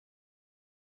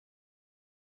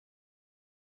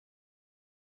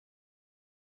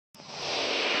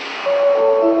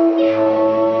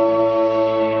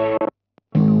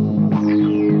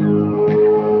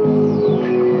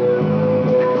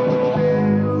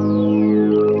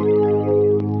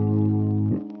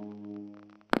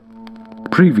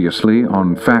Previously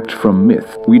on Fact from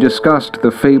Myth, we discussed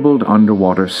the fabled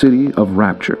underwater city of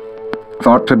Rapture,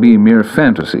 thought to be mere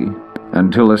fantasy,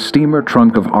 until a steamer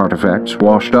trunk of artifacts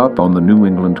washed up on the New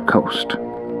England coast.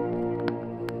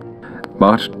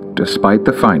 But, despite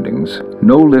the findings,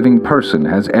 no living person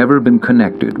has ever been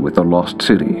connected with the lost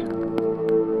city.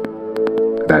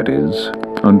 That is,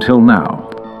 until now.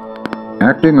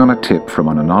 Acting on a tip from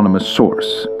an anonymous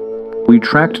source, we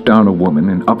tracked down a woman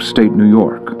in upstate New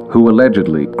York who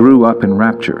allegedly grew up in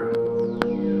Rapture.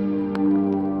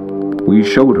 We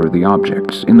showed her the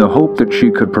objects in the hope that she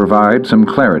could provide some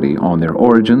clarity on their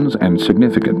origins and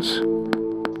significance.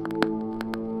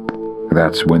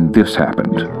 That's when this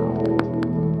happened.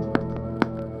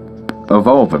 Of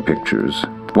all the pictures,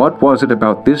 what was it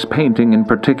about this painting in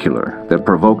particular that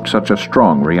provoked such a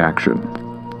strong reaction?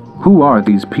 Who are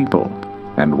these people,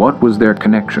 and what was their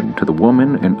connection to the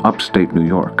woman in upstate New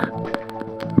York?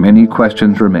 Many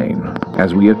questions remain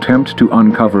as we attempt to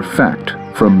uncover fact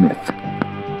from myth.